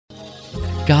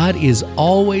God is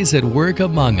always at work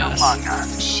among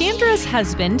us. Chandra's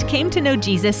husband came to know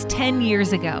Jesus 10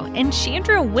 years ago, and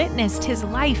Chandra witnessed his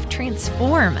life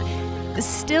transform.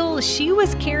 Still, she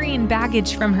was carrying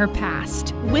baggage from her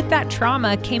past. With that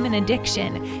trauma came an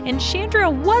addiction, and Chandra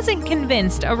wasn't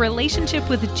convinced a relationship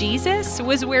with Jesus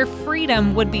was where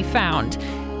freedom would be found.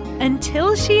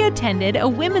 Until she attended a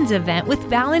women's event with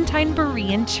Valentine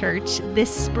Berean Church this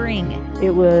spring.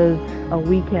 It was a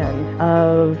weekend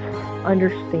of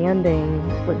understanding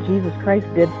what Jesus Christ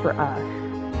did for us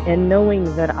and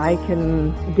knowing that I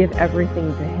can give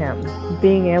everything to Him.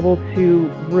 Being able to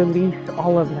release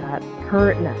all of that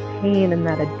hurt and that pain and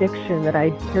that addiction that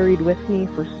I carried with me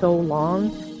for so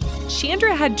long.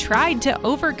 Chandra had tried to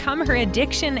overcome her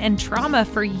addiction and trauma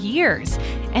for years,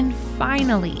 and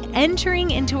finally, entering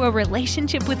into a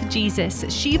relationship with Jesus,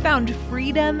 she found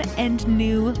freedom and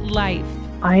new life.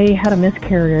 I had a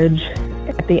miscarriage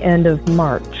at the end of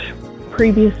March.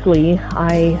 Previously,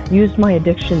 I used my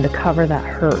addiction to cover that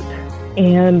hurt.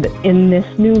 And in this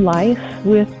new life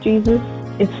with Jesus,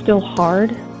 it's still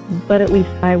hard, but at least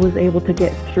I was able to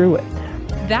get through it.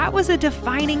 That was a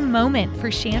defining moment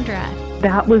for Chandra.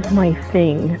 That was my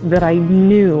thing, that I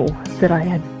knew that I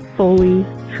had fully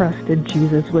trusted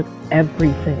Jesus with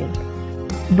everything.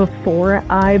 Before,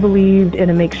 I believed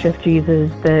in a makeshift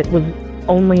Jesus that was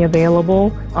only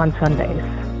available on Sundays.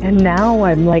 And now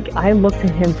I look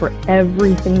to Him for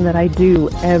everything that I do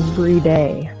every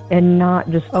day and not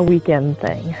just a weekend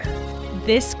thing.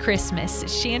 This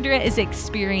Christmas, Chandra is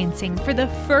experiencing for the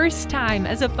first time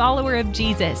as a follower of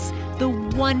Jesus the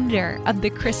wonder of the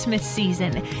Christmas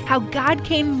season, how God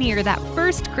came near that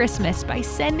first Christmas by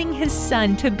sending His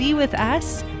Son to be with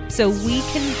us so we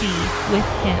can be with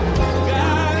Him.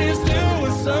 God is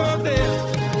doing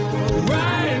something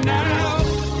right now.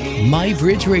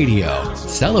 MyBridgeRadio,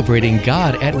 celebrating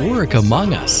God at work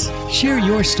among us. Share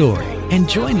your story and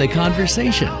join the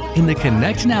conversation in the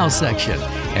Connect Now section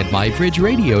at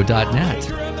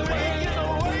mybridgeradio.net.